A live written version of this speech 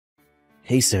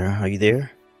Hey Sarah, are you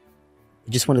there? I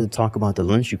just wanted to talk about the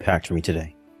lunch you packed for me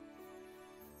today.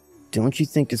 Don't you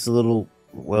think it's a little,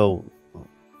 well,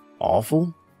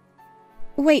 awful?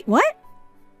 Wait, what?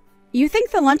 You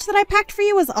think the lunch that I packed for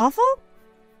you was awful?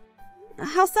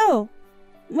 How so?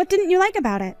 What didn't you like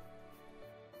about it?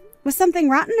 Was something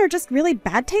rotten or just really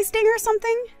bad tasting or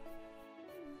something?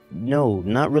 No,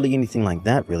 not really anything like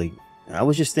that, really. I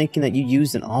was just thinking that you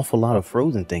used an awful lot of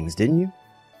frozen things, didn't you?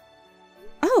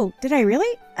 Oh, did I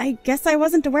really? I guess I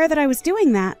wasn't aware that I was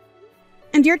doing that.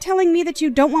 And you're telling me that you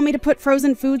don't want me to put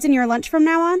frozen foods in your lunch from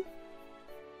now on?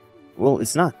 Well,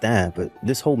 it's not that, but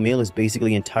this whole meal is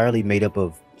basically entirely made up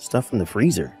of stuff from the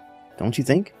freezer, don't you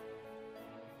think?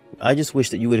 I just wish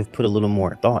that you would have put a little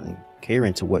more thought and care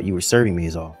into what you were serving me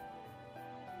is all.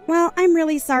 Well, I'm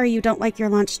really sorry you don't like your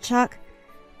lunch, Chuck.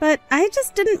 But I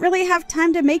just didn't really have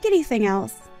time to make anything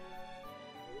else.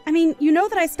 I mean, you know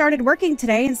that I started working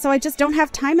today, and so I just don't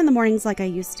have time in the mornings like I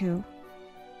used to.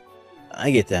 I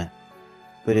get that.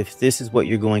 But if this is what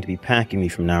you're going to be packing me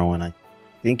from now on, I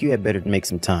think you had better make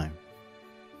some time.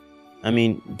 I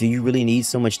mean, do you really need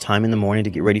so much time in the morning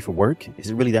to get ready for work? Is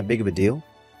it really that big of a deal?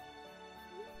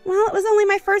 Well, it was only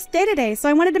my first day today, so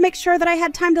I wanted to make sure that I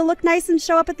had time to look nice and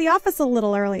show up at the office a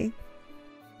little early.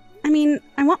 I mean,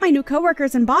 I want my new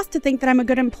coworkers and boss to think that I'm a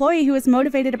good employee who is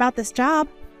motivated about this job.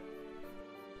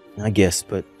 I guess,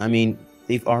 but I mean,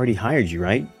 they've already hired you,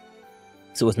 right?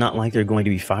 So it's not like they're going to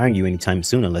be firing you anytime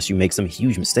soon unless you make some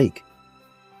huge mistake.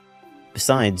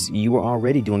 Besides, you were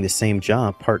already doing the same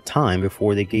job part-time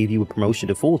before they gave you a promotion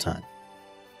to full-time.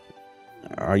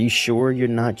 Are you sure you're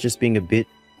not just being a bit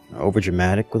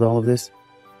overdramatic with all of this?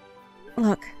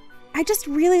 Look, I just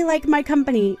really like my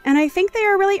company, and I think they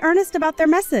are really earnest about their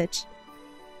message.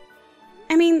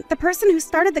 I mean, the person who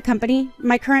started the company,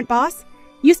 my current boss,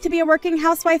 used to be a working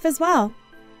housewife as well.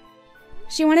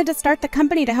 She wanted to start the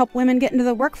company to help women get into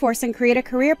the workforce and create a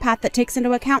career path that takes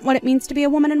into account what it means to be a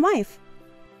woman and wife.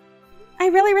 I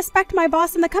really respect my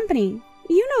boss and the company.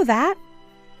 You know that.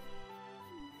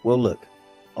 Well, look,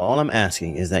 all I'm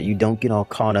asking is that you don't get all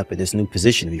caught up in this new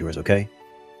position of yours, okay?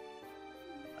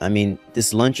 I mean,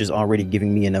 this lunch is already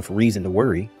giving me enough reason to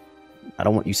worry. I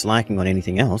don't want you slacking on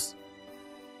anything else.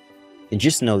 And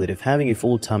just know that if having a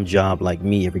full-time job like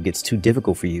me ever gets too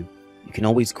difficult for you, you can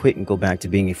always quit and go back to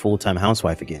being a full-time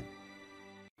housewife again.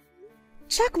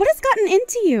 Chuck, what has gotten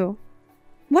into you?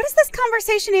 What is this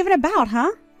conversation even about,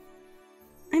 huh?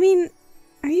 I mean,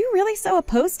 are you really so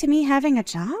opposed to me having a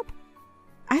job?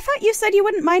 I thought you said you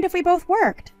wouldn't mind if we both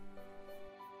worked.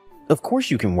 Of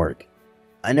course you can work.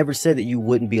 I never said that you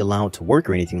wouldn't be allowed to work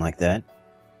or anything like that.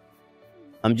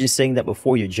 I'm just saying that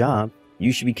before your job,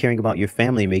 you should be caring about your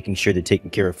family and making sure they're taken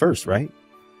care of first, right?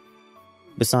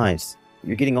 Besides,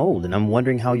 you're getting old and I'm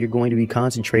wondering how you're going to be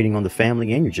concentrating on the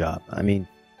family and your job. I mean,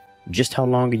 just how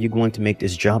long are you going to make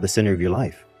this job the center of your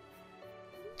life?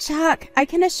 Chuck, I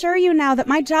can assure you now that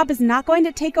my job is not going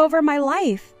to take over my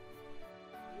life.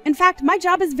 In fact, my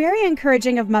job is very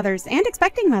encouraging of mothers and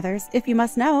expecting mothers, if you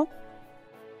must know.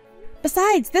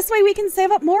 Besides, this way we can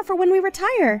save up more for when we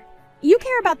retire. You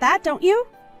care about that, don't you?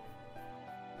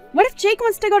 What if Jake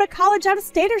wants to go to college out of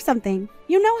state or something?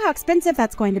 You know how expensive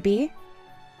that's going to be.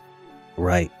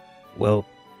 Right. Well,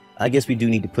 I guess we do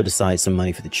need to put aside some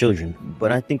money for the children,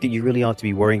 but I think that you really ought to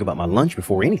be worrying about my lunch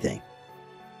before anything.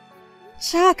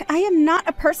 Chuck, I am not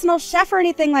a personal chef or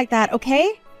anything like that,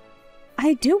 okay?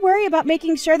 I do worry about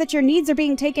making sure that your needs are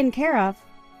being taken care of.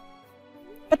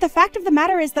 But the fact of the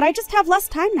matter is that I just have less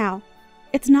time now.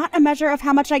 It's not a measure of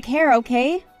how much I care,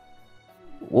 okay?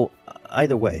 Well,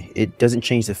 either way, it doesn't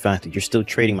change the fact that you're still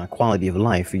trading my quality of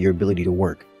life for your ability to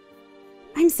work.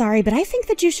 I'm sorry, but I think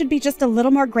that you should be just a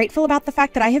little more grateful about the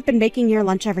fact that I have been making your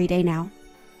lunch every day now.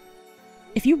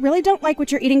 If you really don't like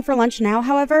what you're eating for lunch now,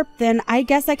 however, then I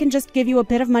guess I can just give you a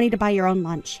bit of money to buy your own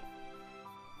lunch.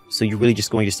 So you're really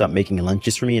just going to stop making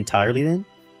lunches for me entirely then?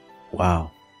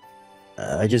 Wow.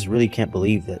 I just really can't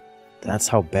believe that that's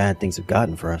how bad things have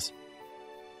gotten for us.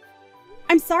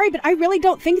 I'm sorry, but I really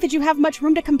don't think that you have much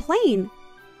room to complain.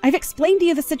 I've explained to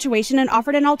you the situation and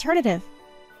offered an alternative.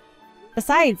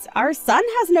 Besides, our son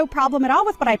has no problem at all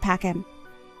with what I pack him.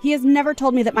 He has never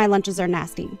told me that my lunches are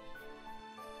nasty.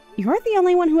 You're the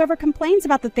only one who ever complains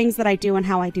about the things that I do and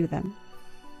how I do them.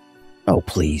 Oh,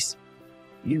 please.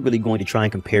 You're really going to try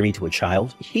and compare me to a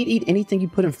child? He'd eat anything you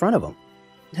put in front of him.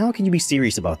 How can you be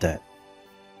serious about that?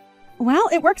 Well,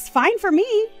 it works fine for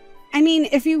me. I mean,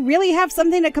 if you really have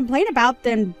something to complain about,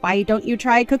 then why don't you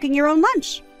try cooking your own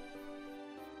lunch?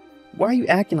 Why are you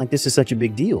acting like this is such a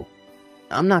big deal?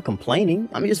 I'm not complaining.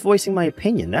 I'm just voicing my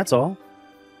opinion, that's all.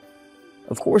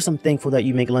 Of course I'm thankful that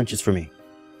you make lunches for me.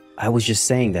 I was just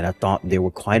saying that I thought there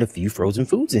were quite a few frozen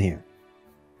foods in here.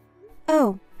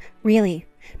 Oh, really?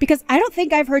 Because I don't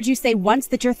think I've heard you say once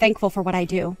that you're thankful for what I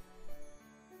do.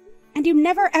 And you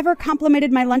never ever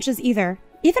complimented my lunches either,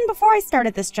 even before I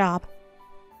started this job.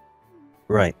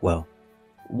 Right, well,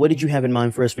 what did you have in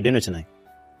mind for us for dinner tonight?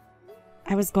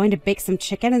 I was going to bake some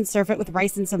chicken and serve it with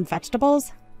rice and some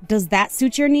vegetables. Does that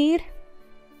suit your need?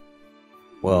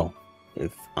 Well,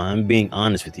 if I'm being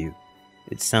honest with you,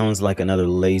 it sounds like another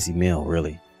lazy meal,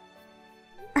 really.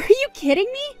 Are you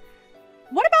kidding me?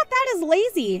 What about that is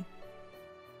lazy?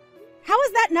 How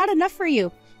is that not enough for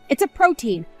you? It's a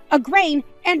protein, a grain,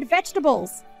 and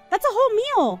vegetables. That's a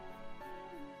whole meal.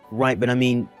 Right, but I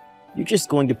mean, you're just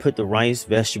going to put the rice,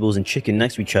 vegetables, and chicken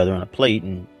next to each other on a plate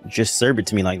and just serve it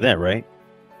to me like that, right?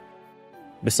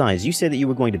 Besides, you said that you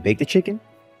were going to bake the chicken?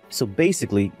 So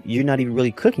basically, you're not even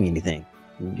really cooking anything.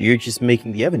 You're just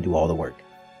making the oven do all the work.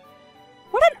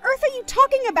 What on earth are you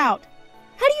talking about?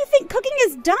 How do you think cooking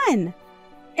is done?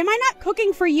 Am I not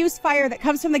cooking for use fire that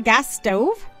comes from the gas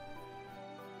stove?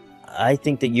 I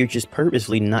think that you're just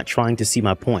purposely not trying to see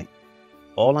my point.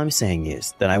 All I'm saying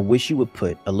is that I wish you would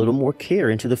put a little more care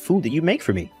into the food that you make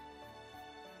for me.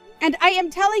 And I am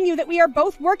telling you that we are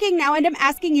both working now and am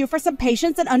asking you for some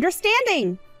patience and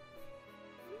understanding.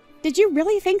 Did you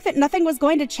really think that nothing was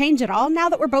going to change at all now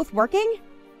that we're both working?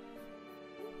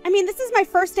 I mean, this is my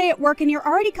first day at work and you're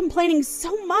already complaining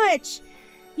so much.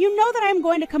 You know that I'm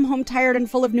going to come home tired and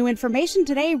full of new information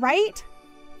today, right?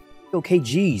 Okay,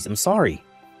 geez, I'm sorry.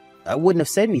 I wouldn't have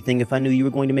said anything if I knew you were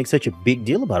going to make such a big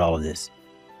deal about all of this.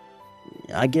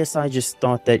 I guess I just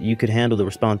thought that you could handle the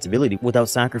responsibility without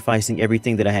sacrificing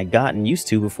everything that I had gotten used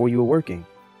to before you were working.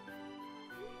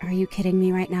 Are you kidding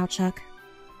me right now, Chuck?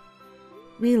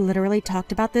 We literally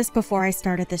talked about this before I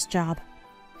started this job.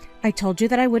 I told you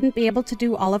that I wouldn't be able to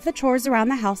do all of the chores around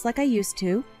the house like I used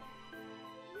to.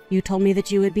 You told me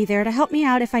that you would be there to help me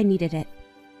out if I needed it.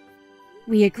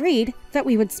 We agreed that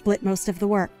we would split most of the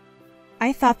work.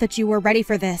 I thought that you were ready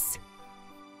for this.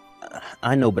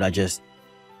 I know, but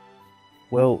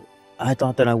well, I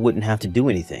thought that I wouldn't have to do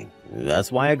anything.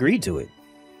 That's why I agreed to it.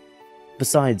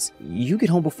 Besides, you get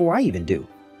home before I even do.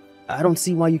 I don't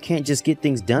see why you can't just get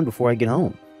things done before I get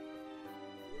home.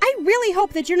 I really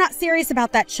hope that you're not serious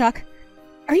about that, Chuck.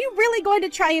 Are you really going to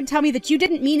try and tell me that you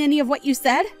didn't mean any of what you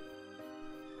said?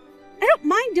 I don't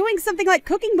mind doing something like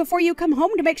cooking before you come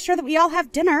home to make sure that we all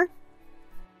have dinner.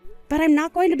 But I'm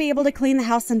not going to be able to clean the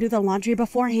house and do the laundry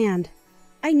beforehand.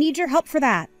 I need your help for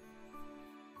that.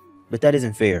 But that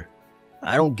isn't fair.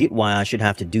 I don't get why I should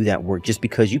have to do that work just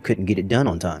because you couldn't get it done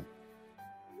on time.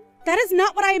 That is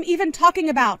not what I am even talking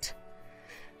about.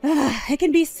 It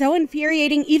can be so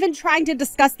infuriating even trying to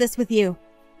discuss this with you.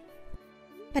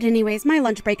 But anyways, my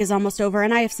lunch break is almost over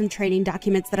and I have some training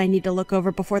documents that I need to look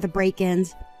over before the break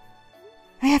ends.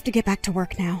 I have to get back to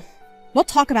work now. We'll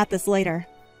talk about this later.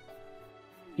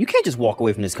 You can't just walk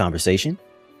away from this conversation.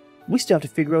 We still have to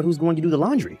figure out who's going to do the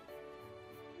laundry.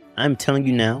 I'm telling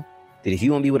you now that if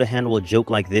you won't be able to handle a joke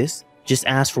like this, just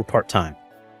ask for part-time.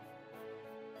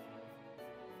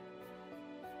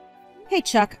 Hey,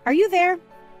 Chuck, are you there?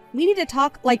 We need to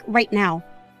talk, like, right now.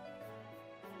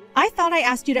 I thought I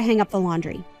asked you to hang up the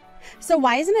laundry. So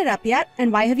why isn't it up yet,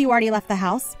 and why have you already left the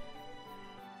house?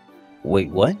 Wait,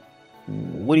 what?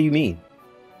 What do you mean?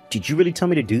 Did you really tell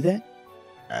me to do that?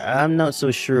 I'm not so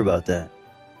sure about that.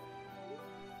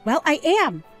 Well, I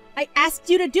am. I asked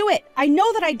you to do it. I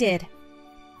know that I did.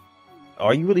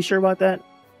 Are you really sure about that?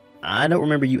 I don't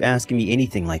remember you asking me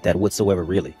anything like that whatsoever,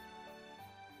 really.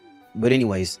 But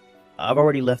anyways, I've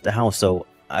already left the house, so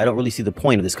I don't really see the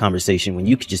point of this conversation when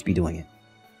you could just be doing it.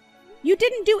 You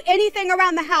didn't do anything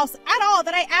around the house at all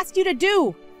that I asked you to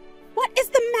do. What is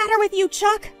the matter with you,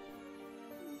 Chuck?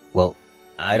 Well,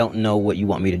 I don't know what you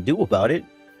want me to do about it.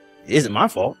 It isn't my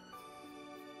fault.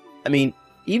 I mean,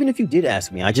 even if you did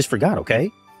ask me, I just forgot, okay?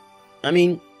 I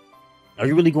mean, are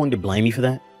you really going to blame me for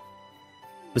that?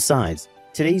 Besides,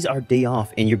 today's our day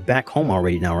off and you're back home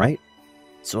already now, right?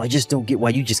 So I just don't get why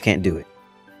you just can't do it.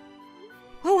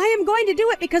 Oh, I am going to do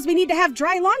it because we need to have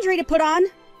dry laundry to put on.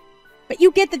 But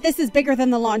you get that this is bigger than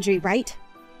the laundry, right?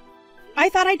 I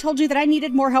thought I told you that I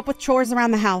needed more help with chores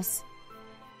around the house.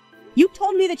 You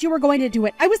told me that you were going to do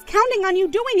it. I was counting on you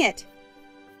doing it.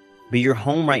 But you're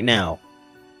home right now.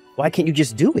 Why can't you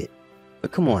just do it?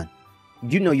 But come on.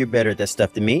 You know you're better at that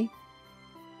stuff than me.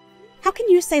 How can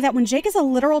you say that when Jake is a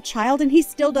literal child and he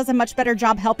still does a much better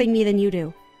job helping me than you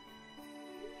do?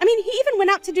 I mean, he even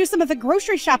went out to do some of the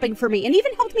grocery shopping for me and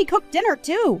even helped me cook dinner,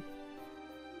 too.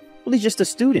 Well, he's just a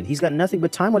student. He's got nothing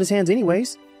but time on his hands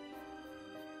anyways.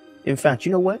 In fact,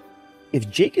 you know what?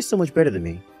 If Jake is so much better than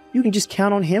me, you can just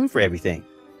count on him for everything.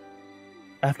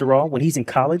 After all, when he's in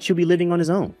college, he'll be living on his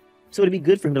own. So it'd be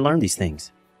good for him to learn these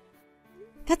things.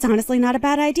 That's honestly not a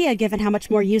bad idea, given how much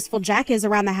more useful Jack is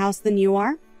around the house than you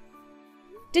are.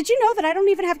 Did you know that I don't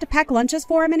even have to pack lunches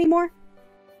for him anymore?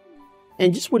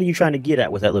 And just what are you trying to get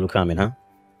at with that little comment, huh?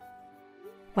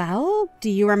 Well, do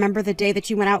you remember the day that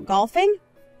you went out golfing?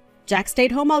 Jack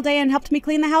stayed home all day and helped me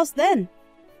clean the house then.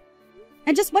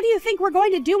 And just what do you think we're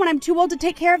going to do when I'm too old to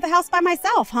take care of the house by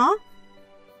myself, huh?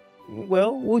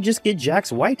 Well, we'll just get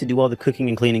Jack's wife to do all the cooking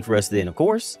and cleaning for us then, of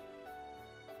course.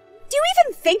 Do you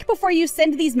even think before you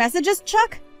send these messages,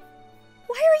 Chuck?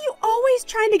 Why are you always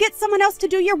trying to get someone else to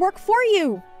do your work for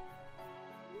you?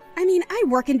 I mean, I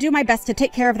work and do my best to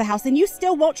take care of the house, and you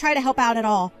still won't try to help out at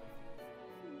all.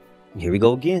 Here we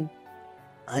go again.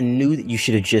 I knew that you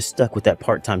should have just stuck with that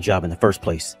part-time job in the first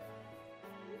place.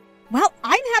 Well,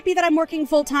 I'm happy that I'm working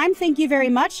full-time, thank you very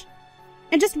much.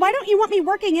 And just why don't you want me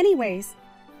working anyways?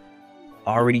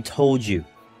 Already told you.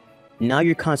 Now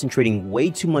you're concentrating way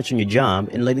too much on your job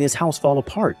and letting this house fall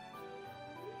apart.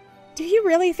 Do you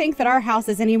really think that our house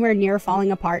is anywhere near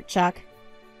falling apart, Chuck?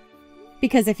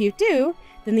 Because if you do,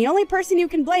 then the only person you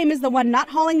can blame is the one not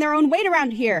hauling their own weight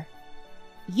around here.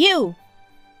 You!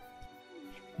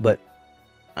 But,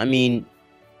 I mean,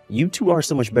 you two are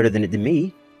so much better than it than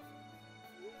me.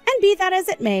 And be that as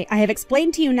it may, I have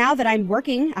explained to you now that I'm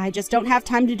working, I just don't have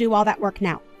time to do all that work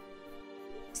now.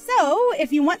 So,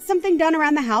 if you want something done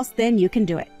around the house, then you can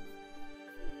do it.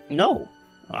 No,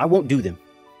 I won't do them.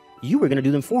 You were going to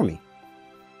do them for me.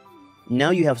 Now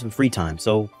you have some free time,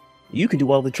 so you can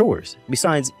do all the chores.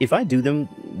 Besides, if I do them,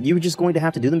 you're just going to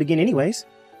have to do them again anyways.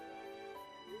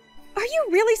 Are you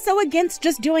really so against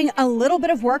just doing a little bit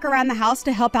of work around the house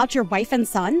to help out your wife and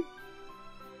son?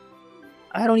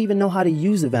 I don't even know how to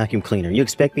use the vacuum cleaner. You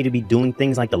expect me to be doing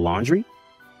things like the laundry?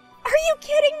 Are you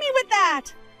kidding me with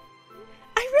that?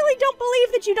 I really don't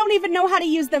believe that you don't even know how to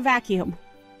use the vacuum.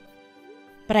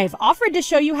 But I've offered to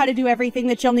show you how to do everything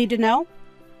that you'll need to know.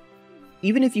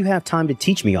 Even if you have time to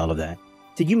teach me all of that,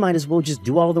 then you might as well just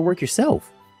do all of the work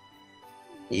yourself.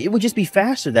 It would just be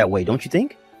faster that way, don't you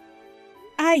think?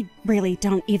 I really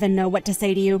don't even know what to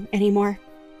say to you anymore.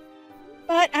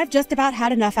 But I've just about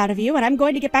had enough out of you, and I'm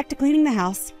going to get back to cleaning the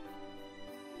house.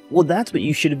 Well, that's what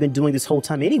you should have been doing this whole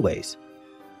time anyways.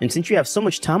 And since you have so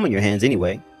much time on your hands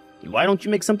anyway, why don't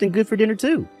you make something good for dinner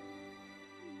too?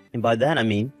 And by that I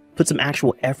mean, put some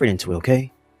actual effort into it,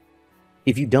 okay?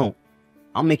 If you don't,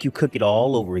 I'll make you cook it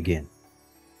all over again.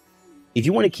 If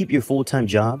you want to keep your full-time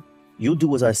job, you'll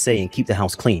do as I say and keep the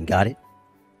house clean, got it?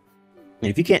 And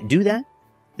if you can't do that,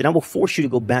 then I will force you to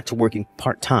go back to working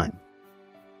part-time.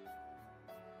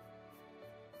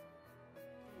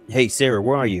 Hey, Sarah,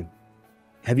 where are you?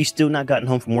 Have you still not gotten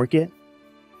home from work yet?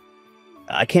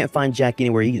 I can't find Jack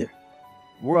anywhere either.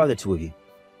 Where are the two of you?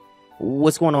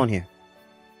 What's going on here?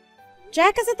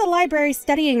 Jack is at the library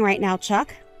studying right now,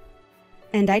 Chuck.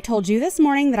 And I told you this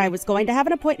morning that I was going to have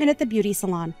an appointment at the beauty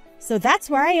salon, so that's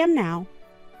where I am now.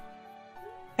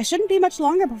 I shouldn't be much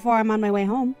longer before I'm on my way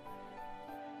home.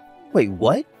 Wait,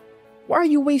 what? Why are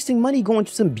you wasting money going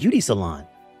to some beauty salon?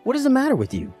 What is the matter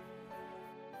with you?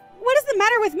 What is the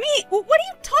matter with me? What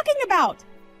are you talking about?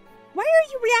 Why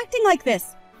are you reacting like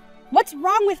this? What's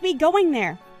wrong with me going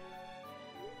there?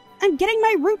 I'm getting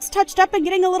my roots touched up and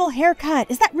getting a little haircut.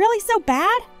 Is that really so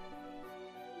bad?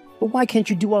 But why can't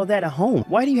you do all that at home?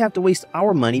 Why do you have to waste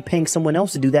our money paying someone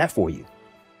else to do that for you?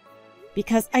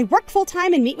 Because I work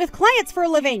full-time and meet with clients for a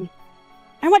living.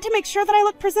 I want to make sure that I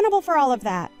look presentable for all of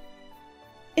that.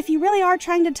 If you really are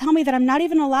trying to tell me that I'm not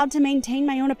even allowed to maintain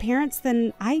my own appearance,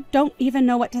 then I don't even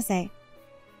know what to say.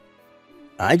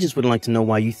 I just would like to know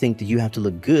why you think that you have to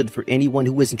look good for anyone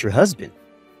who isn't your husband.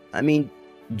 I mean,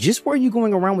 just where are you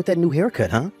going around with that new haircut,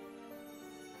 huh?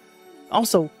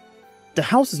 Also, the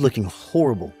house is looking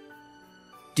horrible.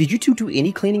 Did you two do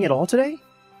any cleaning at all today?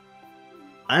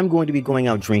 I'm going to be going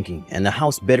out drinking, and the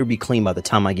house better be clean by the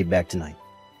time I get back tonight.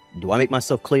 Do I make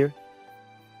myself clear?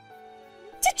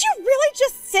 Did you really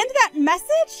just send that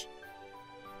message?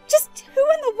 Just who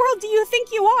in the world do you think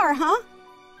you are, huh?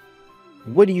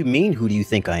 What do you mean, who do you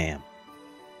think I am?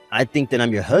 I think that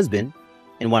I'm your husband,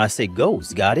 and what I say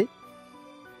goes, got it?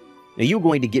 Now you're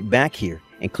going to get back here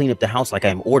and clean up the house like I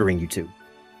am ordering you to.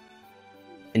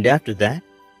 And after that,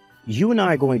 you and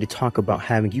I are going to talk about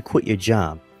having you quit your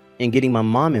job and getting my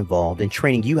mom involved and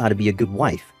training you how to be a good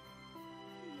wife.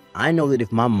 I know that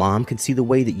if my mom could see the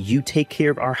way that you take care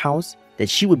of our house, that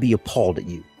she would be appalled at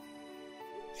you.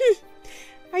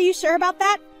 Are you sure about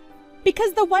that?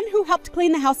 Because the one who helped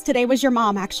clean the house today was your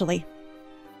mom, actually.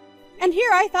 And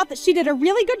here I thought that she did a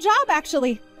really good job,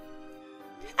 actually.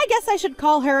 I guess I should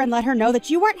call her and let her know that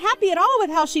you weren't happy at all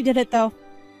with how she did it, though.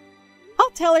 I'll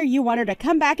tell her you want her to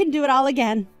come back and do it all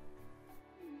again.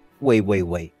 Wait.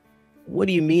 What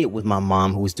do you mean it was my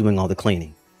mom who was doing all the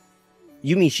cleaning?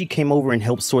 You mean she came over and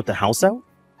helped sort the house out?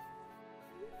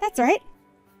 That's right.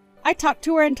 I talked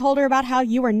to her and told her about how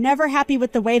you were never happy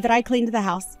with the way that I cleaned the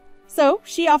house. So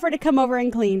she offered to come over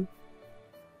and clean.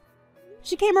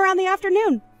 She came around the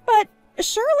afternoon, but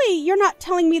surely you're not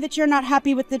telling me that you're not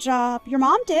happy with the job your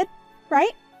mom did,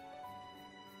 right?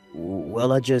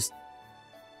 Well,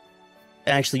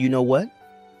 Actually, you know what?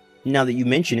 Now that you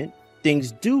mention it,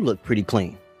 things do look pretty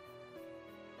clean.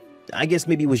 I guess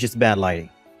maybe it was just bad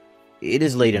lighting. It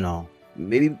is late and all.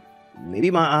 Maybe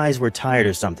my eyes were tired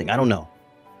or something. I don't know.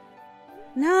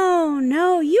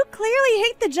 No, you clearly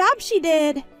hate the job she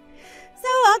did. So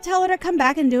I'll tell her to come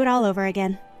back and do it all over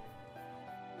again.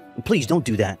 Please don't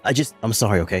do that. I'm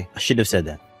sorry, okay? I shouldn't have said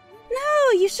that.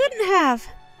 No, you shouldn't have.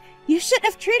 You shouldn't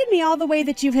have treated me all the way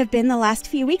that you have been the last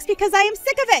few weeks because I am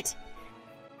sick of it.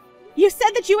 You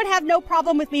said that you would have no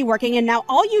problem with me working, and now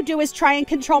all you do is try and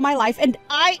control my life, and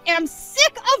I am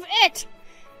sick of it!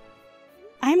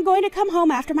 I'm going to come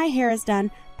home after my hair is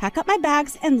done, pack up my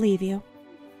bags, and leave you.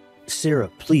 Sarah,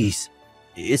 please.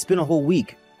 It's been a whole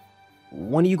week.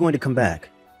 When are you going to come back?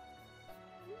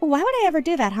 Why would I ever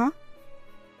do that, huh?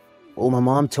 Well, my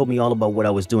mom told me all about what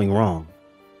I was doing wrong.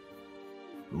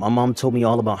 My mom told me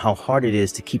all about how hard it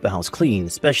is to keep a house clean,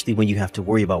 especially when you have to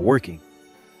worry about working.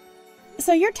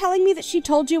 So you're telling me that she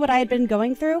told you what I had been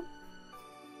going through?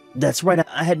 That's right.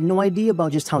 I had no idea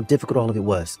about just how difficult all of it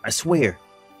was. I swear.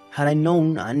 Had I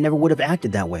known, I never would have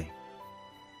acted that way.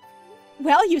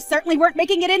 Well, you certainly weren't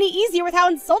making it any easier with how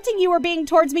insulting you were being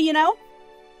towards me, you know?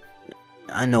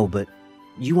 I know, but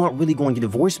you aren't really going to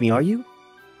divorce me, are you?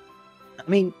 I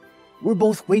mean, we're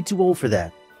both way too old for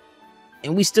that.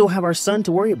 And we still have our son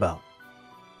to worry about.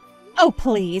 Oh,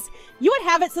 please. You would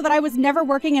have it so that I was never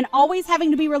working and always having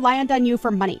to be reliant on you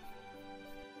for money.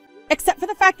 Except for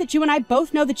the fact that you and I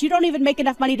both know that you don't even make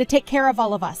enough money to take care of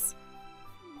all of us.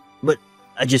 But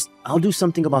I'll do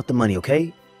something about the money,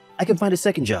 okay? I can find a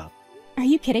second job. Are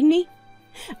you kidding me?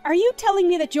 Are you telling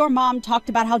me that your mom talked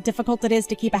about how difficult it is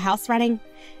to keep a house running?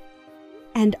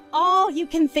 And all you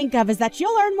can think of is that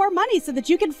you'll earn more money so that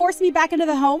you can force me back into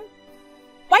the home?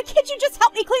 Why can't you just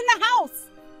help me clean the house?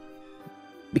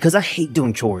 Because I hate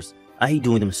doing chores. I hate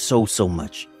doing them so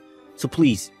much. So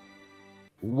please,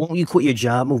 won't you quit your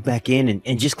job, move back in,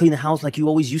 and just clean the house like you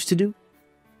always used to do?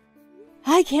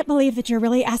 I can't believe that you're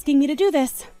really asking me to do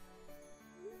this.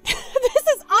 This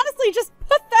is honestly just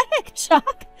pathetic,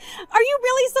 Chuck. Are you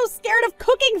really so scared of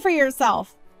cooking for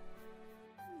yourself?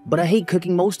 But I hate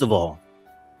cooking most of all.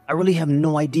 I really have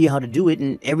no idea how to do it,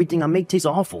 and everything I make tastes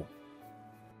awful.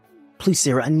 Please,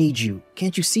 Sarah, I need you.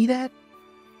 Can't you see that?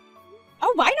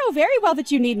 Oh, I know very well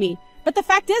that you need me. But the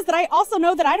fact is that I also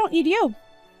know that I don't need you.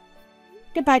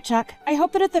 Goodbye, Chuck. I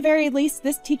hope that at the very least,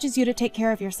 this teaches you to take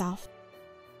care of yourself.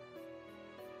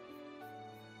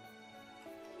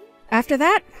 After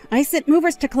that, I sent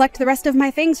movers to collect the rest of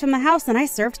my things from the house, and I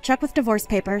served Chuck with divorce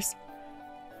papers.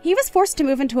 He was forced to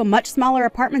move into a much smaller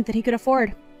apartment that he could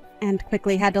afford, and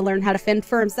quickly had to learn how to fend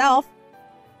for himself.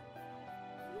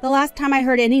 The last time I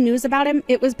heard any news about him,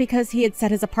 it was because he had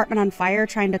set his apartment on fire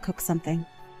trying to cook something.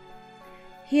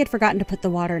 He had forgotten to put the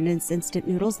water in his instant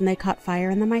noodles, and they caught fire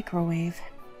in the microwave.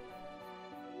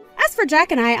 As for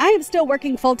Jack and I am still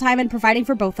working full-time and providing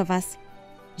for both of us.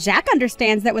 Jack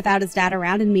understands that without his dad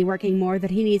around and me working more,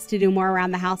 that he needs to do more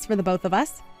around the house for the both of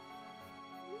us.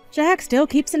 Jack still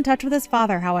keeps in touch with his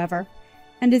father, however,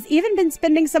 and has even been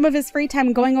spending some of his free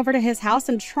time going over to his house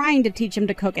and trying to teach him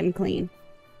to cook and clean.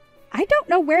 I don't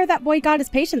know where that boy got his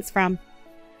patience from,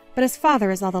 but his father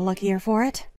is all the luckier for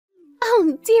it.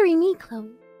 Oh, dearie me,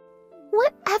 Chloe.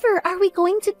 Whatever are we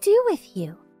going to do with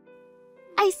you?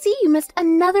 I see you missed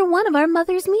another one of our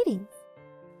mother's meetings.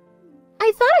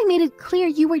 I thought I made it clear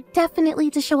you were definitely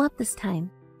to show up this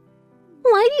time.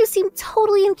 Why do you seem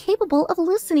totally incapable of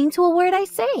listening to a word I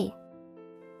say?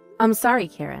 I'm sorry,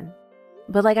 Karen,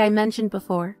 but like I mentioned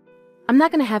before, I'm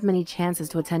not going to have many chances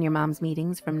to attend your mom's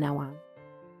meetings from now on.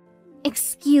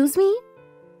 Excuse me?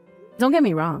 Don't get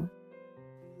me wrong.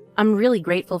 I'm really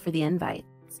grateful for the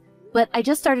invites, but I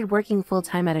just started working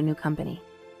full-time at a new company.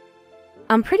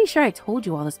 I'm pretty sure I told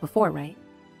you all this before, right?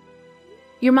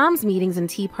 Your mom's meetings and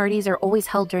tea parties are always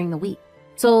held during the week,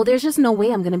 so there's just no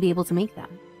way I'm going to be able to make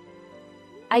them.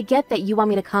 I get that you want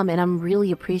me to come, and I'm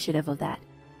really appreciative of that.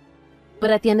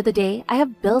 But at the end of the day, I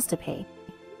have bills to pay.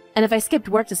 And if I skipped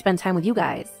work to spend time with you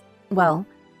guys, well,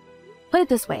 put it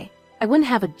this way, I wouldn't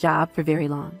have a job for very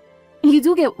long. You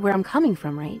do get where I'm coming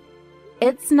from, right?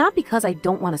 It's not because I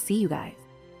don't want to see you guys.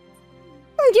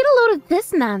 Get a load of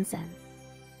this nonsense.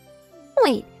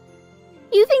 Wait,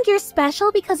 You think you're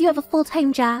special because you have a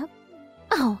full-time job?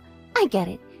 Oh, I get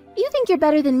it. You think you're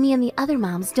better than me and the other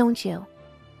moms, don't you?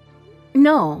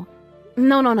 No.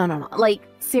 No. Like,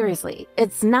 seriously,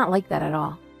 it's not like that at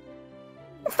all.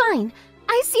 Fine,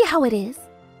 I see how it is.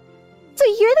 So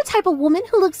you're the type of woman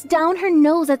who looks down her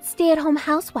nose at stay-at-home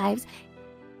housewives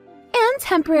and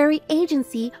temporary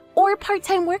agency or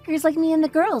part-time workers like me and the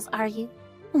girls, are you?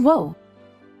 Whoa.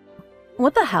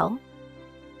 What the hell?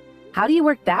 How do you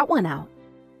work that one out?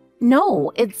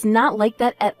 No, it's not like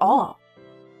that at all.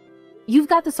 You've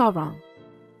got this all wrong.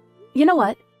 You know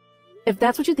what? If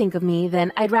that's what you think of me,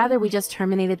 then I'd rather we just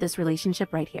terminated this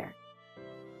relationship right here.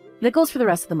 That goes for the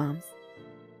rest of the moms.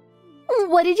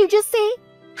 What did you just say?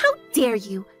 How dare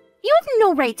you? You have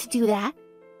no right to do that.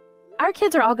 Our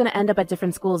kids are all going to end up at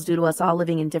different schools due to us all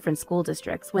living in different school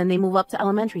districts when they move up to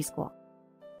elementary school.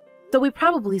 So we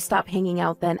probably stop hanging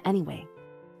out then anyway.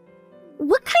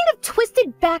 What kind of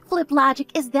twisted backflip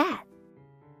logic is that?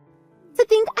 To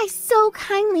think I so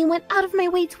kindly went out of my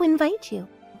way to invite you.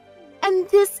 And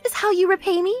this is how you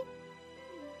repay me?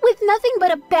 With nothing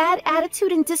but a bad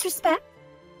attitude and disrespect?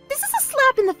 This is a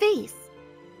slap in the face.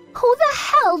 Who the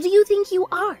hell do you think you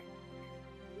are?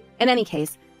 In any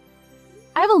case,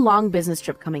 I have a long business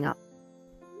trip coming up.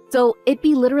 So it'd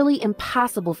be literally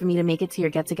impossible for me to make it to your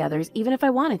get-togethers even if I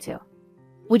wanted to.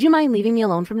 Would you mind leaving me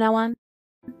alone from now on?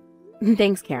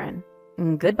 Thanks, Karen.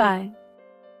 Goodbye.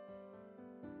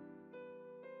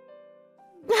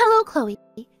 Hello, Chloe.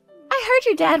 I heard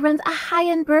your dad runs a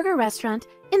high-end burger restaurant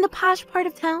in the posh part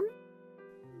of town.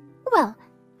 Well,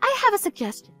 I have a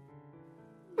suggestion.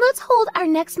 Let's hold our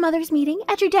next mother's meeting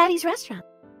at your daddy's restaurant.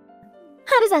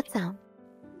 How does that sound?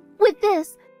 With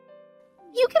this,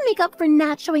 you can make up for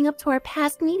not showing up to our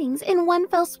past meetings in one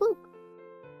fell swoop.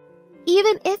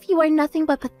 Even if you are nothing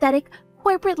but pathetic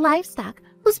corporate livestock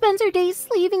who spends her days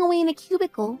slaving away in a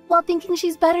cubicle while thinking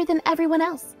she's better than everyone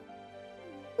else.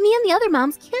 Me and the other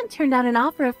moms can't turn down an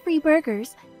offer of free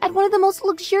burgers at one of the most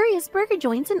luxurious burger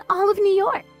joints in all of New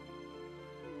York.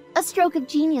 A stroke of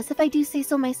genius, if I do say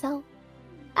so myself.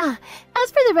 As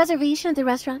for the reservation at the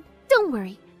restaurant, don't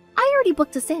worry. I already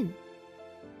booked us in.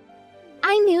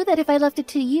 I knew that if I left it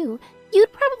to you,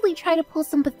 you'd probably try to pull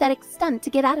some pathetic stunt to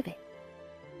get out of it.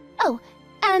 Oh,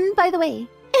 and by the way,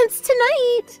 it's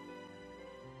tonight!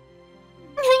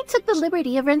 I took the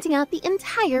liberty of renting out the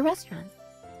entire restaurant.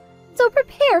 So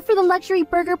prepare for the luxury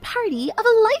burger party of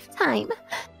a lifetime.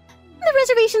 The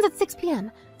reservation's at 6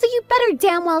 p.m., so you better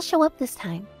damn well show up this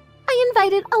time. I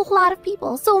invited a lot of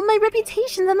people, so my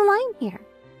reputation's on the line here.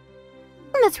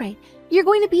 That's right, you're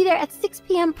going to be there at 6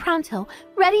 p.m. pronto,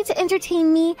 ready to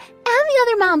entertain me and the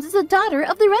other moms as the daughter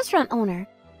of the restaurant owner.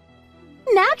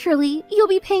 Naturally, you'll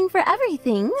be paying for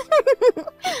everything.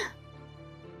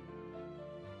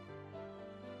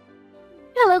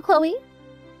 Hello, Chloe.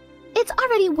 It's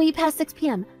already way past 6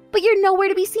 p.m., but you're nowhere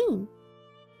to be seen.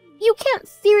 You can't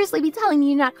seriously be telling me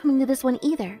you're not coming to this one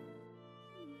either.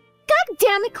 God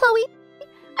damn it, Chloe!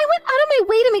 I went out of my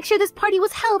way to make sure this party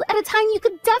was held at a time you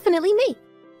could definitely make.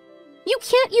 You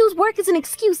can't use work as an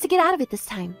excuse to get out of it this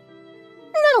time.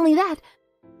 Not only that,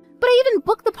 but I even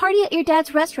booked the party at your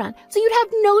dad's restaurant, so you'd have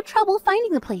no trouble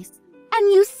finding the place.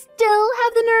 And you still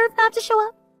have the nerve not to show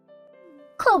up?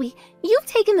 Chloe, you've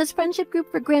taken this friendship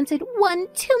group for granted one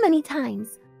too many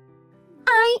times.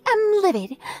 I am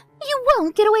livid. You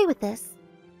won't get away with this.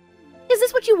 Is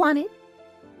this what you wanted?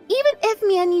 Even if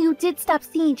me and you did stop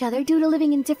seeing each other due to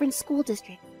living in different school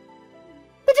districts,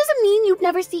 that doesn't mean you'd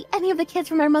never see any of the kids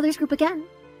from our mother's group again.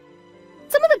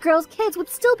 Some of the girls' kids would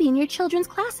still be in your children's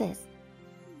classes.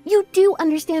 You do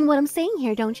understand what I'm saying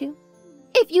here, don't you?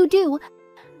 If you do,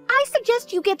 I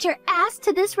suggest you get your ass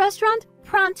to this restaurant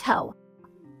pronto.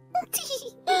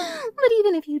 But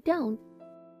even if you don't,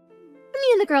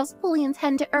 me and the girls fully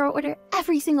intend to order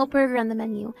every single burger on the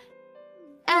menu.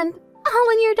 And all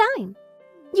on your dime.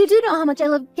 You do know how much I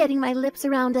love getting my lips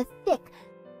around a thick,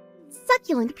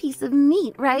 succulent piece of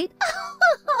meat, right?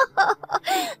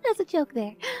 That's a joke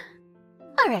there.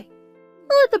 Alright,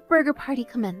 let the burger party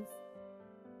commence.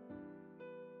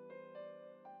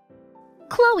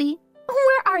 Chloe,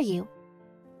 where are you?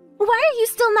 Why are you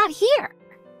still not here?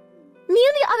 Me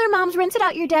and the other moms rented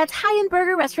out your dad's high-end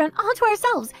burger restaurant all to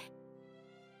ourselves.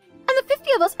 And the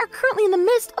 50 of us are currently in the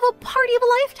midst of a party of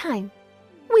a lifetime.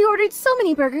 We ordered so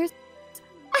many burgers.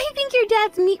 I think your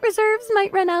dad's meat reserves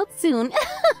might run out soon.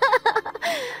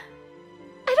 I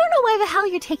don't know why the hell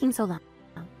you're taking so long,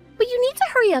 but you need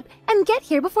to hurry up and get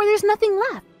here before there's nothing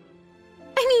left.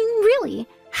 I mean, really,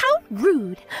 how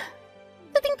rude.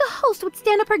 To think the host would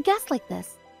stand up her guests like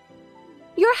this.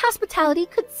 Your hospitality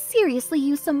could seriously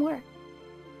use some work.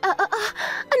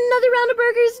 Another round of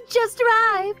burgers just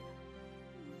arrived.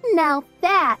 Now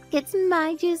that gets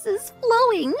my juices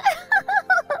flowing.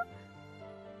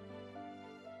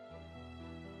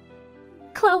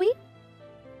 Chloe,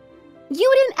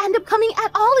 you didn't end up coming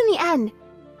at all in the end.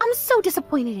 I'm so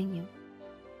disappointed in you.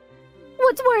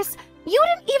 What's worse, you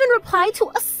didn't even reply to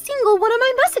a single one of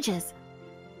my messages.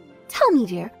 Tell me,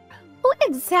 dear, who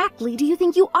exactly do you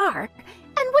think you are?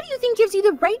 And what do you think gives you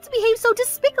the right to behave so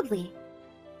despicably?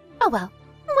 Oh well,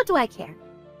 what do I care?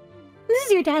 This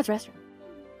is your dad's restaurant.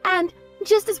 And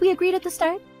just as we agreed at the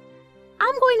start,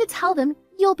 I'm going to tell them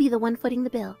you'll be the one footing the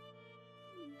bill.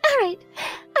 Alright,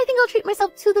 I think I'll treat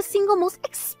myself to the single most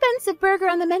expensive burger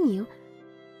on the menu,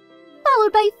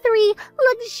 followed by 3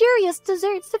 luxurious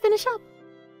desserts to finish up.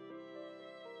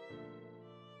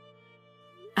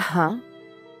 Huh?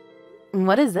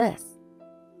 What is this?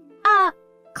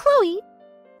 Chloe,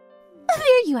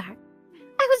 there you are.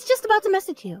 I was just about to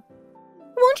message you.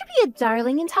 Won't you be a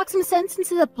darling and talk some sense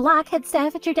into the blockhead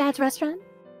staff at your dad's restaurant?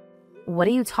 What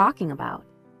are you talking about?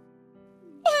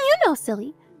 You know,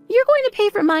 silly. You're going to pay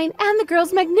for mine and the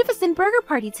girls' magnificent burger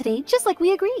party today, just like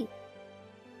we agreed.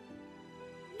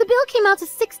 The bill came out to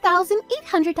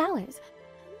 $6,800,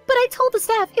 but I told the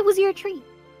staff it was your treat.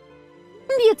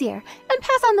 Be a dear and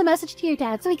pass on the message to your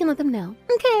dad so he can let them know,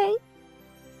 okay?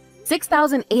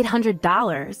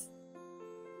 $6,800?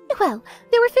 Well,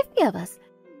 there were 50 of us,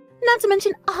 not to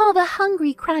mention all the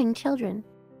hungry, crying children.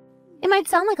 It might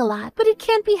sound like a lot, but it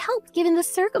can't be helped given the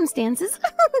circumstances.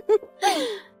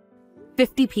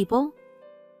 50 people?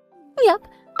 Yep,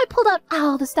 I pulled out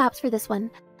all the stops for this one.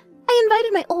 I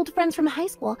invited my old friends from high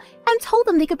school and told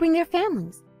them they could bring their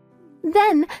families.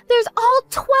 Then there's all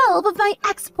 12 of my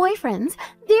ex-boyfriends,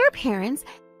 their parents,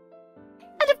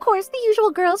 and of course the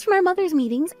usual girls from our mother's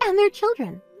meetings and their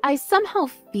children. I somehow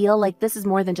feel like this is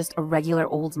more than just a regular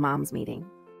old mom's meeting.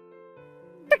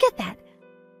 Forget that.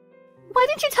 Why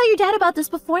didn't you tell your dad about this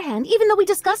beforehand, even though we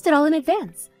discussed it all in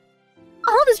advance?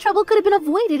 All this trouble could have been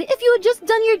avoided if you had just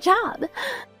done your job.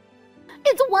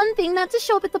 It's one thing not to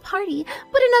show up at the party,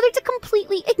 but another to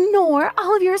completely ignore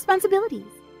all of your responsibilities.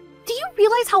 Do you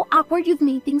realize how awkward you've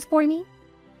made things for me?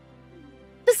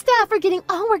 The staff are getting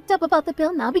all worked up about the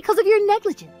bill now because of your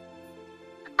negligence.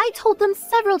 I told them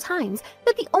several times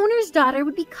that the owner's daughter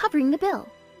would be covering the bill,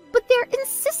 but they're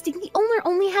insisting the owner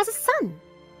only has a son.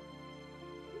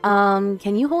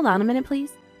 Can you hold on a minute,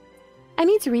 please? I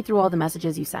need to read through all the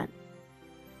messages you sent.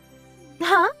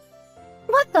 Huh?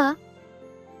 What the?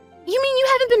 You mean you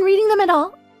haven't been reading them at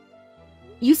all?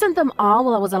 You sent them all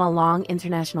while I was on a long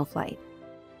international flight.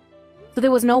 So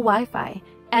there was no Wi-Fi,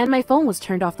 and my phone was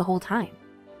turned off the whole time.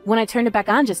 When I turned it back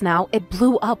on just now, it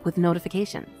blew up with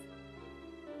notifications.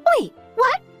 Wait,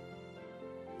 what?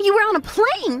 You were on a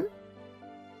plane?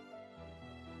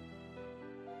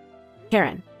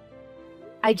 Karen,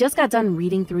 I just got done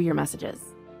reading through your messages.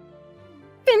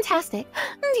 Fantastic.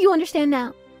 Do you understand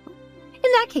now?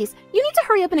 In that case, you need to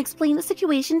hurry up and explain the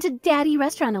situation to Daddy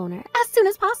restaurant owner as soon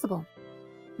as possible.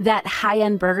 That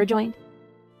high-end burger joint?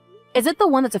 Is it the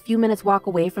one that's a few minutes walk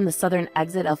away from the southern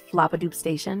exit of Floppadoop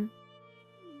Station?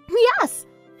 Yes!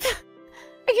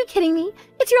 Are you kidding me?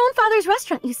 It's your own father's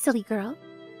restaurant, you silly girl.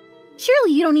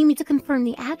 Surely you don't need me to confirm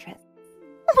the address.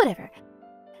 Whatever.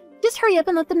 Just hurry up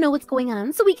and let them know what's going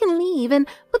on so we can leave and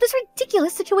put this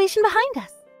ridiculous situation behind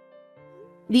us.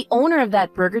 The owner of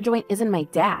that burger joint isn't my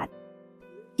dad.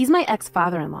 He's my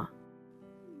ex-father-in-law.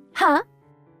 Huh?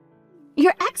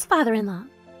 Your ex-father-in-law?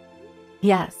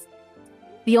 Yes.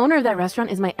 The owner of that restaurant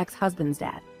is my ex-husband's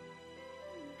dad.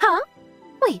 Huh?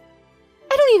 Wait,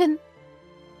 I don't even...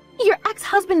 Your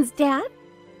ex-husband's dad?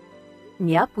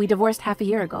 Yep, we divorced half a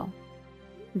year ago.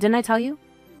 Didn't I tell you?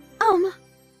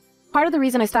 Part Part of the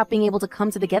reason I stopped being able to come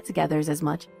to the get-togethers as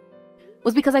much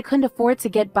was because I couldn't afford to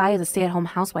get by as a stay-at-home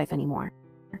housewife anymore.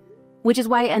 Which is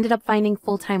why I ended up finding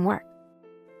full-time work.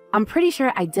 I'm pretty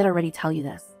sure I did already tell you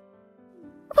this.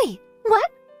 Wait,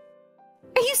 what?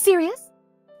 Are you serious?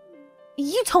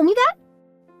 You told me that?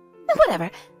 Whatever,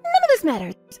 none of this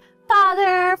matters.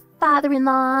 Father,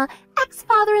 father-in-law,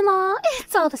 ex-father-in-law,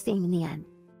 it's all the same in the end.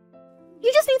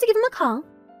 You just need to give him a call,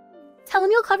 tell him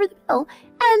you'll cover the bill,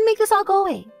 and make this all go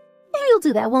away. And you'll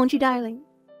do that, won't you, darling?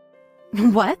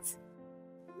 What?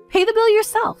 Pay the bill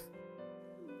yourself.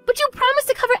 But you promised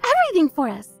to cover everything for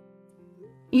us.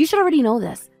 You should already know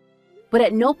this, but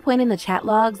at no point in the chat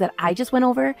logs that I just went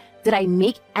over did I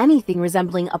make anything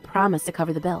resembling a promise to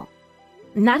cover the bill.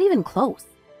 Not even close.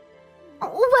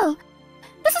 Well,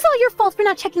 this is all your fault for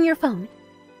not checking your phone.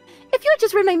 If you had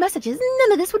just read my messages,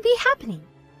 none of this would be happening.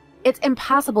 It's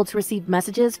impossible to receive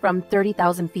messages from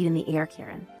 30,000 feet in the air,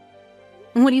 Karen.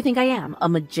 What do you think I am, a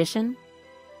magician?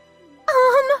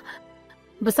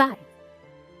 Besides,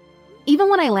 even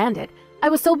when I landed, I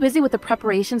was so busy with the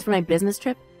preparations for my business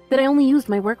trip that I only used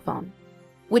my work phone,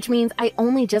 which means I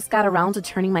only just got around to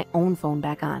turning my own phone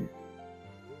back on.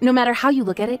 No matter how you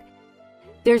look at it,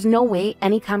 there's no way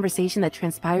any conversation that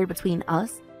transpired between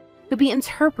us could be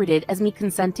interpreted as me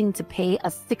consenting to pay a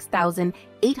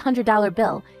 $6,800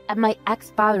 bill at my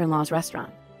ex-father-in-law's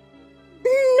restaurant.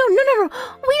 No.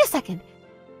 Wait a second.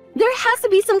 There has to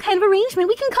be some kind of arrangement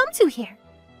we can come to here.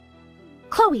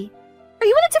 Chloe, are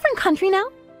you in a different country now?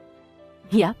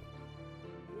 Yep.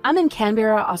 I'm in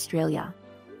Canberra, Australia.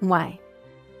 Why?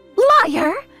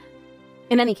 Liar!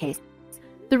 In any case,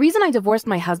 the reason I divorced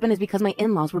my husband is because my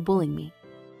in-laws were bullying me.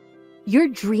 You're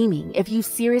dreaming if you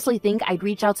seriously think I'd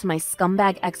reach out to my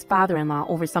scumbag ex-father-in-law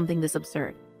over something this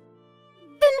absurd.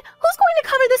 Then who's going to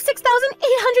cover the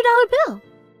 $6,800 bill?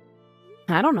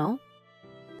 I don't know.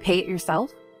 Pay it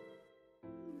yourself?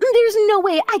 There's no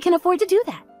way I can afford to do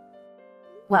that.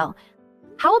 Well,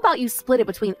 how about you split it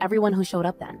between everyone who showed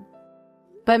up then?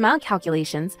 By my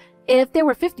calculations, if there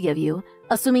were 50 of you,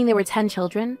 assuming there were 10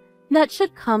 children, that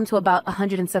should come to about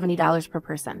 $170 per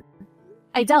person.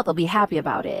 I doubt they'll be happy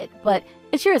about it, but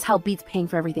it sure as hell beats paying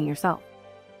for everything yourself.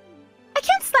 I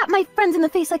can't slap my friends in the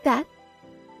face like that.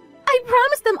 I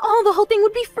promised them all the whole thing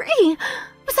would be free.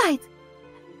 Besides,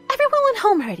 everyone went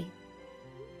home already.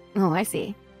 Oh, I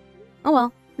see. Oh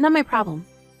well, not my problem.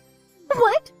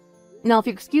 What? Now, if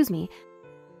you excuse me,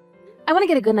 I want to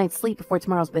get a good night's sleep before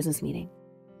tomorrow's business meeting.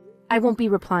 I won't be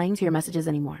replying to your messages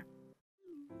anymore.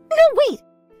 No, wait!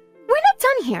 We're not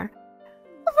done here.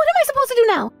 What am I supposed to do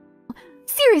now?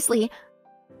 Seriously,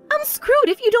 I'm screwed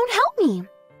if you don't help me.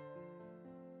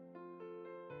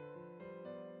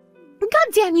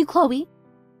 God damn you, Chloe.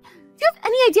 Do you have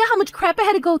any idea how much crap I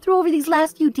had to go through over these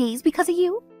last few days because of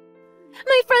you?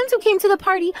 My friends who came to the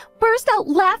party burst out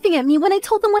laughing at me when I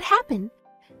told them what happened.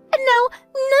 And now,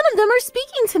 none of them are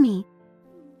speaking to me.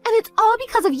 And it's all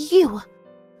because of you.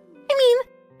 I mean,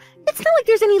 it's not like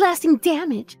there's any lasting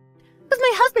damage. Because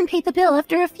my husband paid the bill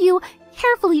after a few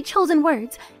carefully chosen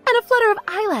words and a flutter of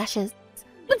eyelashes.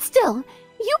 But still,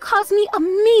 you caused me a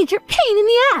major pain in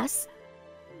the ass.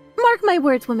 Mark my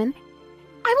words, woman.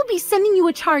 I will be sending you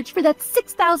a charge for that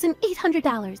 $6,800.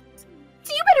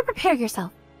 So you better prepare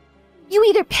yourself. You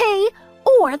either pay,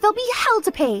 or there'll be hell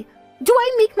to pay. Do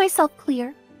I make myself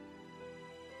clear?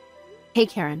 Hey,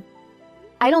 Karen.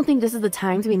 I don't think this is the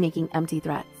time to be making empty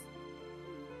threats.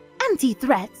 Empty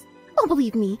threats? Oh,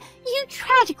 believe me, you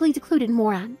tragically deluded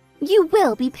moron. You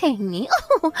will be paying me.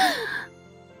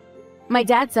 My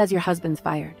dad says your husband's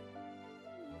fired.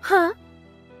 Huh?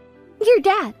 Your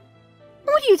dad?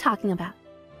 What are you talking about?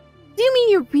 Do you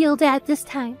mean your real dad this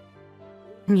time?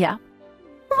 Yeah.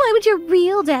 Why would your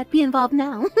real dad be involved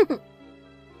now?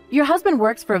 Your husband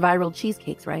works for Viral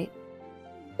Cheesecakes, right?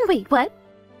 Wait, what?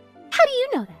 How do you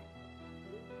know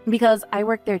that? Because I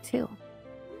work there too.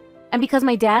 And because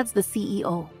my dad's the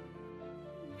CEO.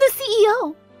 The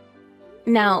CEO?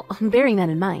 Now, bearing that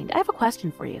in mind, I have a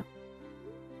question for you.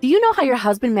 Do you know how your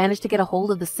husband managed to get a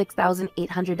hold of the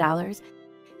 $6,800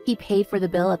 he paid for the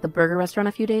bill at the burger restaurant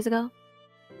a few days ago?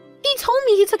 He told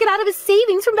me he took it out of his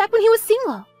savings from back when he was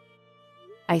single.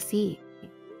 I see.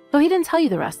 So he didn't tell you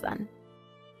the rest then?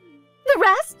 The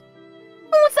rest?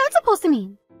 What's that supposed to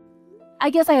mean? I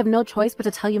guess I have no choice but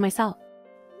to tell you myself.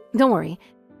 Don't worry.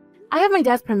 I have my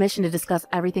dad's permission to discuss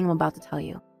everything I'm about to tell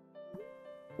you.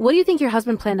 What do you think your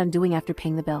husband planned on doing after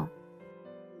paying the bill?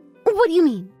 What do you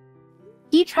mean?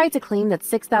 He tried to claim that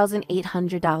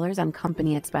 $6,800 on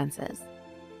company expenses.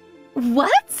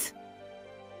 What?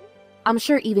 I'm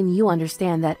sure even you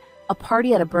understand that a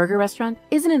party at a burger restaurant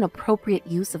isn't an appropriate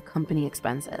use of company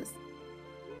expenses.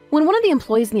 When one of the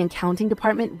employees in the accounting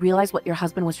department realized what your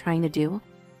husband was trying to do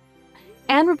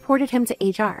and reported him to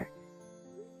HR,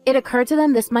 it occurred to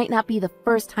them this might not be the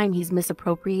first time he's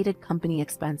misappropriated company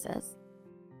expenses.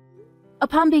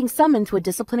 Upon being summoned to a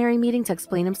disciplinary meeting to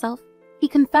explain himself, he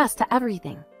confessed to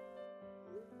everything.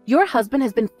 Your husband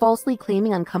has been falsely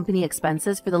claiming on company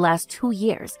expenses for the last 2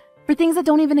 years for things that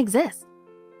don't even exist.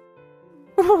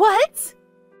 What?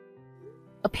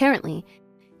 Apparently,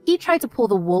 he tried to pull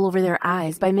the wool over their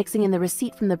eyes by mixing in the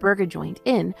receipt from the burger joint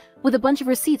in with a bunch of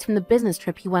receipts from the business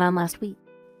trip he went on last week.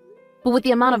 But with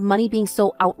the amount of money being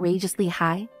so outrageously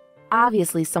high,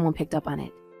 obviously someone picked up on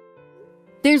it.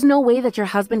 There's no way that your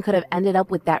husband could have ended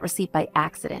up with that receipt by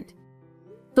accident.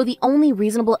 So the only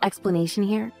reasonable explanation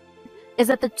here is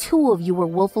that the two of you were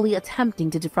willfully attempting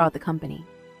to defraud the company.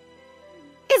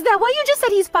 Is that why you just said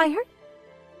he's fired?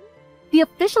 The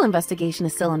official investigation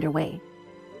is still underway,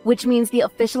 which means the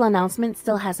official announcement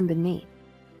still hasn't been made.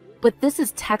 But this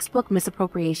is textbook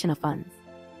misappropriation of funds.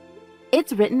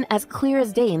 It's written as clear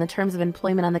as day in the terms of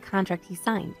employment on the contract he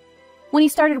signed when he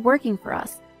started working for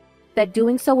us, that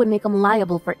doing so would make him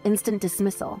liable for instant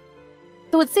dismissal.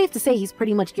 So it's safe to say he's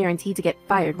pretty much guaranteed to get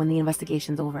fired when the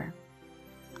investigation's over.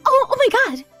 Oh my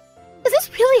god! Is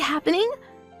this really happening?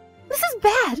 This is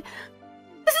bad!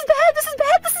 This is bad! This is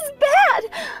bad! This is bad!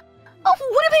 Oh,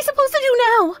 what am I supposed to do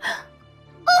now?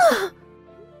 Ugh.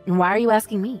 And why are you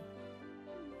asking me?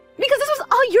 Because this was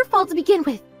all your fault to begin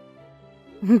with.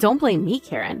 Don't blame me,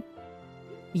 Karen.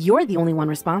 You're the only one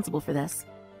responsible for this.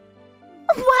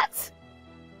 What?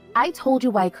 I told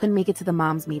you why I couldn't make it to the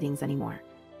moms' meetings anymore.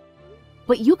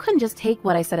 But you couldn't just take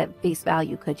what I said at face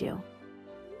value, could you?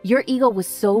 Your ego was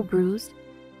so bruised.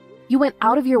 You went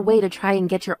out of your way to try and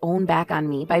get your own back on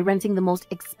me by renting the most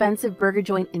expensive burger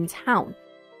joint in town,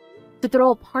 to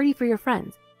throw a party for your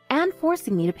friends, and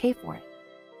forcing me to pay for it.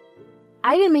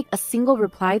 I didn't make a single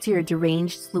reply to your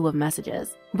deranged slew of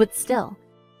messages, but still,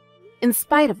 in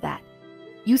spite of that,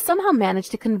 you somehow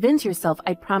managed to convince yourself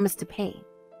I'd promised to pay.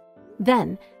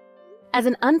 Then, as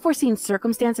an unforeseen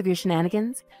circumstance of your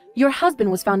shenanigans, your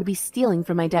husband was found to be stealing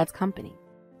from my dad's company.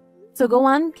 So go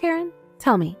on, Karen,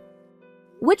 tell me,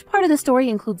 which part of the story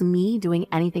includes me doing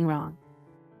anything wrong?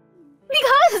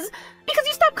 Because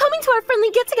you stopped coming to our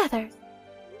friendly get-togethers.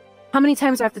 How many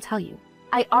times do I have to tell you?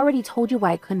 I already told you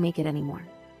why I couldn't make it anymore.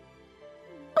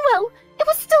 Well, it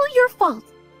was still your fault.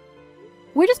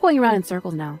 We're just going around in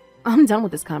circles now. I'm done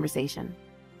with this conversation.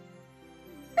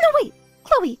 No, wait,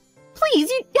 Chloe, please,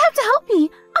 you have to help me.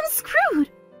 I'm screwed.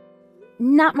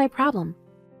 Not my problem.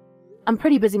 I'm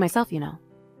pretty busy myself, you know.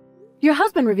 Your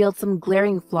husband revealed some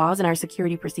glaring flaws in our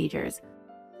security procedures.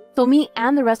 So me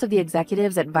and the rest of the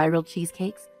executives at Viral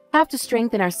Cheesecakes have to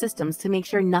strengthen our systems to make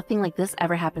sure nothing like this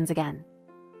ever happens again.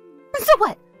 So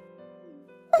what?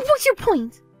 What's your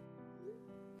point?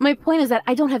 My point is that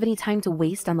I don't have any time to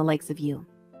waste on the likes of you.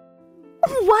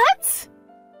 What?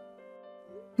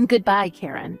 Goodbye,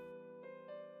 Karen.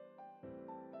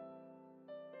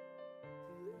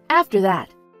 After that,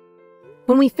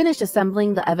 when we finished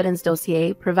assembling the evidence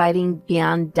dossier providing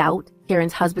beyond doubt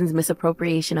Karen's husband's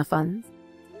misappropriation of funds,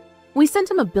 we sent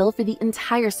him a bill for the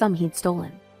entire sum he'd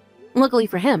stolen. Luckily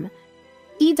for him,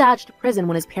 he dodged prison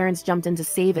when his parents jumped in to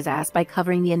save his ass by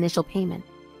covering the initial payment,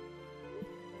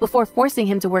 before forcing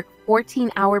him to work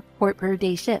 14-hour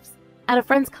per-day shifts at a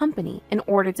friend's company in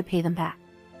order to pay them back.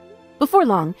 Before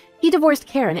long, he divorced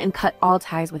Karen and cut all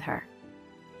ties with her.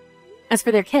 As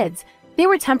for their kids, they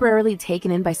were temporarily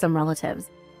taken in by some relatives,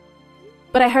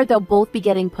 but I heard they'll both be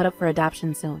getting put up for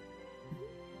adoption soon.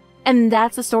 And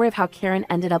that's the story of how Karen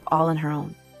ended up all on her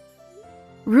own.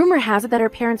 Rumor has it that her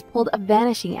parents pulled a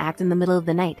vanishing act in the middle of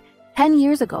the night 10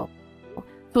 years ago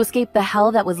to escape the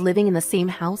hell that was living in the same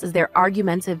house as their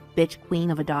argumentative bitch queen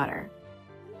of a daughter.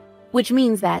 Which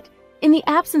means that, in the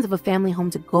absence of a family home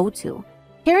to go to,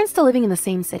 Karen's still living in the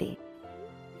same city.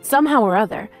 Somehow or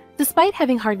other, despite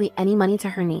having hardly any money to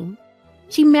her name,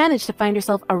 she managed to find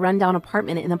herself a rundown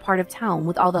apartment in a part of town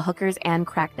with all the hookers and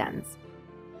crack dens.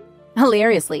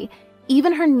 Hilariously,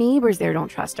 even her neighbors there don't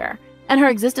trust her, and her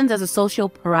existence as a social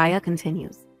pariah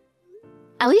continues.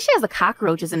 At least she has the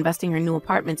cockroaches investing her new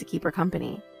apartment to keep her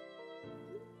company.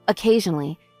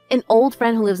 Occasionally, an old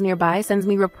friend who lives nearby sends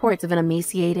me reports of an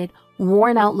emaciated,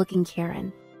 worn-out-looking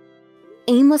Karen,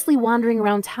 aimlessly wandering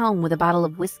around town with a bottle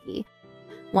of whiskey,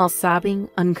 while sobbing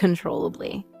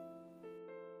uncontrollably.